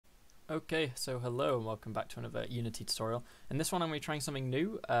Okay, so hello and welcome back to another Unity tutorial. In this one I'm going to be trying something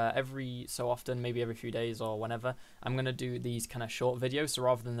new. Every so often, maybe every few days or whenever, I'm going to do these kind of short videos. So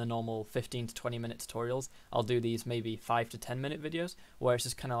rather than the normal 15 to 20 minute tutorials, I'll do these maybe 5 to 10 minute videos where it's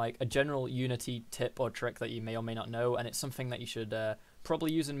just kind of like a general Unity tip or trick that you may or may not know, and it's something that you should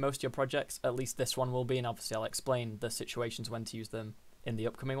probably use in most of your projects. At least this one will be, and obviously I'll explain the situations when to use them in the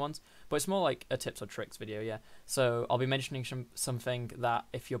upcoming ones, but it's more like a tips or tricks video. Yeah, so I'll be mentioning something that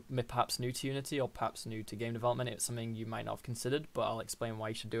if you're perhaps new to Unity or perhaps new to game development, it's something you might not have considered, but I'll explain why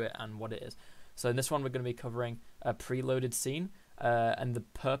you should do it and what it is. So in this one we're going to be covering a preloaded scene, and the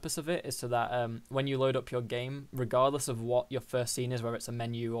purpose of it is so that when you load up your game, regardless of what your first scene is, whether it's a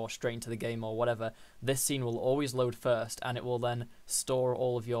menu or straight into the game or whatever, this scene will always load first, and it will then store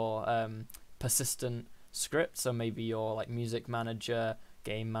all of your persistent script. So maybe your like music manager,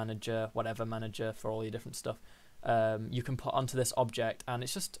 game manager, whatever manager for all your different stuff, you can put onto this object, and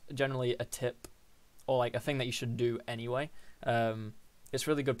it's just generally a tip or like a thing that you should do anyway. It's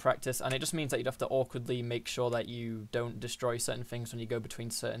really good practice, and it just means that you'd have to awkwardly make sure that you don't destroy certain things when you go between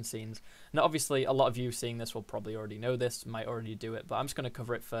certain scenes. Now obviously a lot of you seeing this will probably already know this, might already do it, but I'm just going to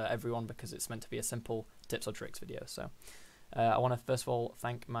cover it for everyone because it's meant to be a simple tips or tricks video. So I want to first of all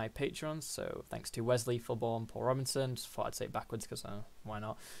thank my patrons. So thanks to Wesley, Fullborn, Paul Robinson. Just thought I'd say it backwards because why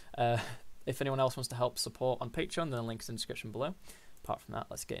not? If anyone else wants to help support on Patreon, then the link's in the description below. Apart from that,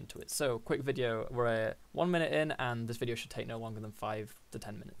 let's get into it. So quick video, we're 1 minute in, and this video should take no longer than 5 to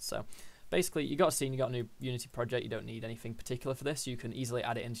 10 minutes. So basically, you got a scene, you got a new Unity project, you don't need anything particular for this. You can easily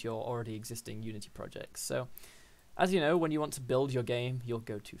add it into your already existing Unity projects. So as you know, when you want to build your game, you'll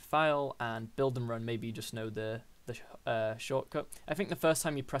go to File and Build and Run. Maybe you just know the shortcut. I think the first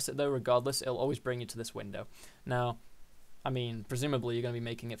time you press it though, regardless, it'll always bring you to this window. Now, I mean, presumably you're going to be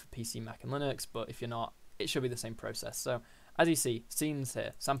making it for PC, Mac and Linux, but if you're not, it should be the same process. So as you see, scenes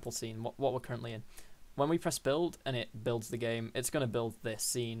here, sample scene, what we're currently in. When we press build and it builds the game, it's going to build this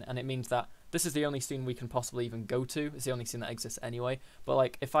scene, and it means that this is the only scene we can possibly even go to. It's the only scene that exists anyway. But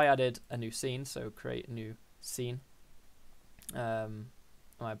like if I added a new scene, so create a new scene, am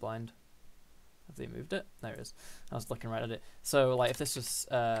I blind? Have they moved it? There it is. I was looking right at it. So like if this was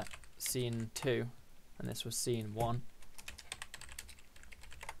scene 2 and this was scene 1,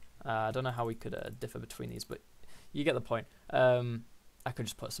 I don't know how we could differ between these, but you get the point. I could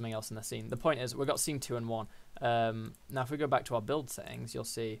just put something else in the scene. The point is we've got scene 2 and 1. Now if we go back to our build settings, you'll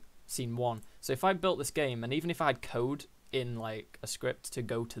see scene 1. So if I built this game, and even if I had code in like a script to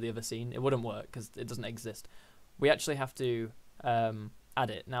go to the other scene, it wouldn't work because it doesn't exist. We actually have to add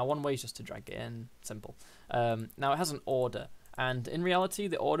it. Now one way is just to drag it in, simple. Now it has an order, and in reality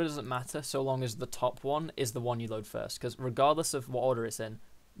the order doesn't matter so long as the top one is the one you load first, because regardless of what order it's in,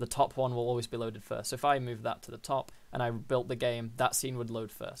 the top one will always be loaded first. So if I move that to the top and I built the game, that scene would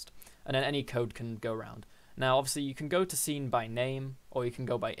load first, and then any code can go around. Now obviously you can go to scene by name, or you can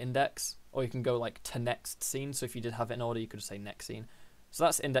go by index, or you can go like to next scene. So if you did have it in order, you could just say next scene. So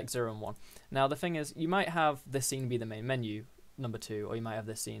that's index 0 and 1. Now the thing is, you might have this scene be the main menu, number 2, or you might have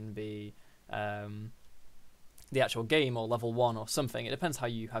this scene be the actual game or level 1 or something. It depends how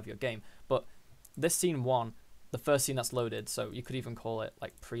you have your game. But this scene 1, the first scene that's loaded, so you could even call it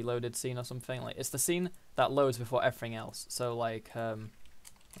like preloaded scene or something. Like it's the scene that loads before everything else. So like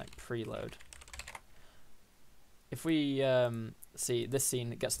preload. If we see this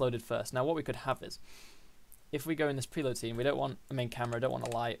scene gets loaded first. Now what we could have is, if we go in this preload scene, we don't want a main camera, don't want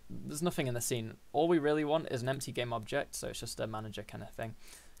a light, there's nothing in the scene. All we really want is an empty game object, so it's just a manager kind of thing,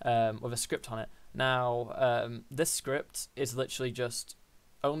 with a script on it. Now, this script is literally just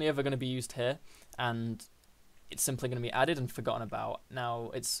only ever going to be used here, and it's simply going to be added and forgotten about.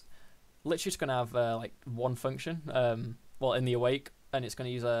 Now, it's literally just going to have like one function, well, in the awake, and it's going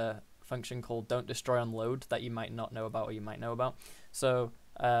to use a function called don't destroy on load that you might not know about or you might know about. So,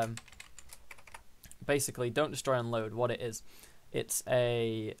 basically, don't destroy on load, what it is, it's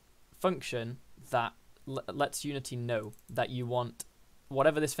a function that lets Unity know that you want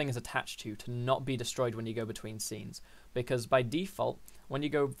whatever this thing is attached to not be destroyed when you go between scenes. Because by default, when you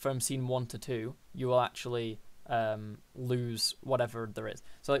go from scene 1 to 2, you will actually lose whatever there is.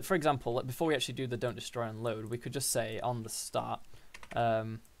 So like, for example, like, before we actually do the don't destroy on load, we could just say on the start,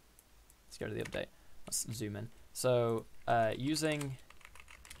 let's go to the update, let's zoom in. So using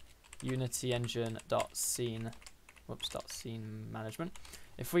Unity engine .scene, .scene management.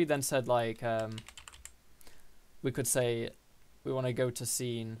 If we then said like, we could say we want to go to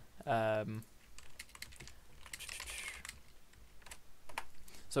scene,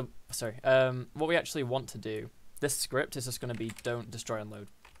 so sorry, what we actually want to do, this script is just going to be don't destroy and load.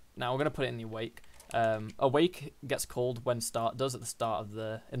 Now we're going to put it in the awake, Awake gets called when start does at the start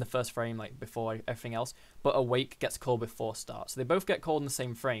of in the first frame, like before everything else, but awake gets called before start. So they both get called in the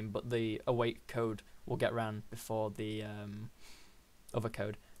same frame, but the awake code will get ran before the other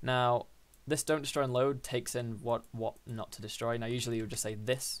code. Now, this don't destroy and load takes in what not to destroy. Now, usually you would just say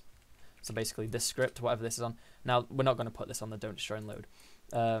this. So basically this script, whatever this is on. Now, we're not going to put this on the don't destroy and load.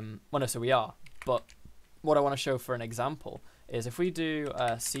 Well, no, so we are. But what I want to show for an example is if we do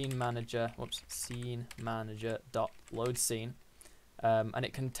scene manager dot load scene, and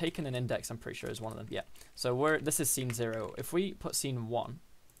it can take in an index, I'm pretty sure is one of them. Yeah. So this is scene 0. If we put scene 1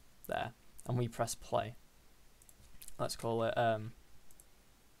 there and we press play, let's call it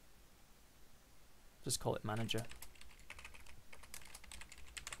just call it manager.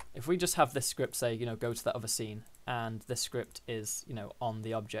 If we just have this script say, go to that other scene, and this script is, on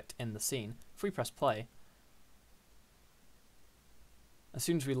the object in the scene, if we press play, as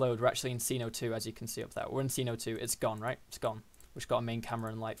soon as we load, we're actually in scene 02, as you can see up there. We're in scene 02, it's gone, right? It's gone. We've got a main camera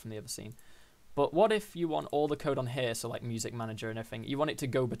and light from the other scene. But what if you want all the code on here, so like music manager and everything, you want it to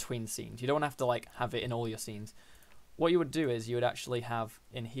go between scenes. You don't have to have it in all your scenes. What you would do is you would actually have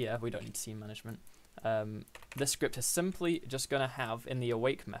in here, we don't need scene management, this script is simply just going to have in the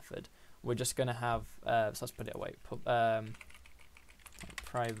awake method, we're just going to have, so let's put it awake,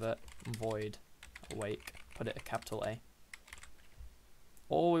 private void awake, put it a capital A.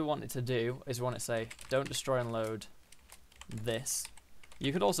 All we want it to do is we want it to say, don't destroy and load this.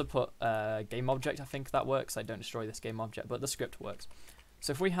 You could also put game object, I think that works, like don't destroy this game object, but the script works.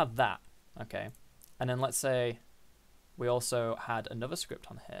 So if we had that, okay, and then let's say we also had another script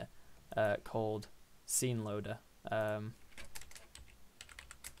on here called scene loader. And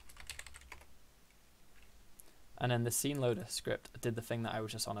then the scene loader script did the thing that I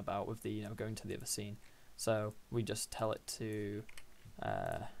was just on about with the going to the other scene. So we just tell it to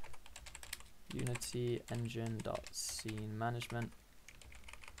Unity engine dot scene management.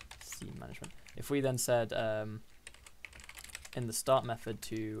 If we then said in the start method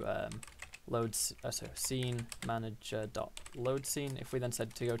to load scene manager dot load scene, if we then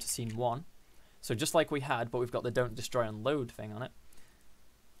said to go to scene 1, so just like we had, but we've got the don't destroy and load thing on it.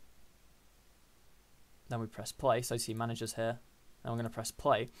 Then we press play, so you see managers here, and we're going to press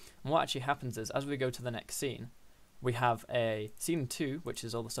play. And what actually happens is, as we go to the next scene, we have a scene 2, which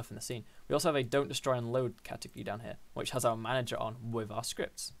is all the stuff in the scene. We also have a don't destroy and load category down here, which has our manager on with our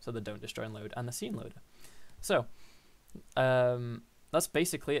scripts, so the don't destroy and load and the scene loader. So that's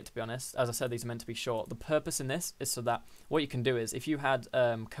basically it, to be honest. As I said, these are meant to be short. The purpose in this is so that what you can do is, if you had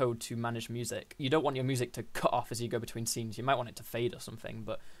code to manage music, you don't want your music to cut off as you go between scenes. You might want it to fade or something,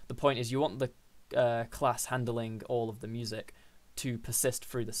 but the point is you want the class handling all of the music to persist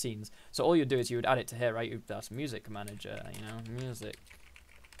through the scenes. So all you do is you would add it to here, right? That's music manager, music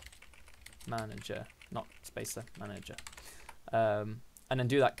manager, not spacer, manager. And then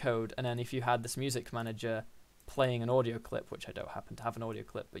do that code, and then if you had this music manager playing an audio clip, which I don't happen to have an audio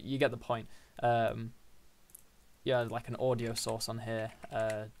clip, but you get the point. Yeah, like an audio source on here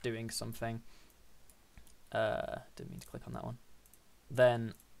doing something. Didn't mean to click on that one.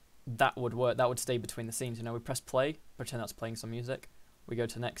 Then that would work. That would stay between the scenes. We press play, pretend that's playing some music. We go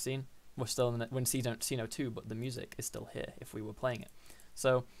to the next scene. We're still in when scene 02, but the music is still here if we were playing it.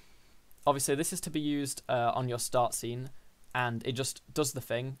 So obviously this is to be used on your start scene, and it just does the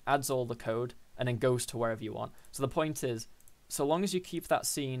thing, adds all the code, and then goes to wherever you want. So the point is, so long as you keep that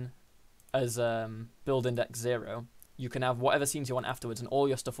scene as build index 0, you can have whatever scenes you want afterwards, and all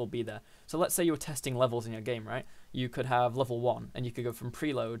your stuff will be there. So let's say you were testing levels in your game, right? You could have level 1, and you could go from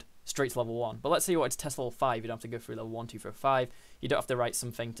preload straight to level 1. But let's say you wanted to test level 5, you don't have to go through level 1, 2, 4, 5. You don't have to write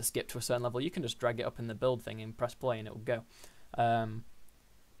something to skip to a certain level. You can just drag it up in the build thing and press play, and it will go.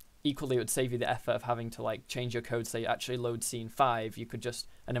 Equally, it would save you the effort of having to change your code, say actually load scene 5. You could just,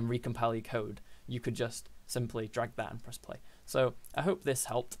 and then recompile your code. You could just simply drag that and press play. So I hope this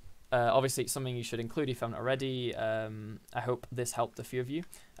helped. Obviously, it's something you should include if you haven't already. I hope this helped a few of you.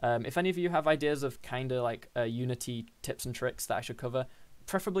 If any of you have ideas of kind of Unity tips and tricks that I should cover,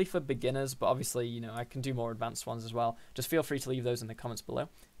 preferably for beginners, but obviously, I can do more advanced ones as well. Just feel free to leave those in the comments below.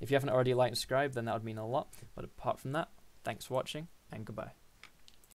 If you haven't already liked and subscribed, then that would mean a lot. But apart from that, thanks for watching, and goodbye.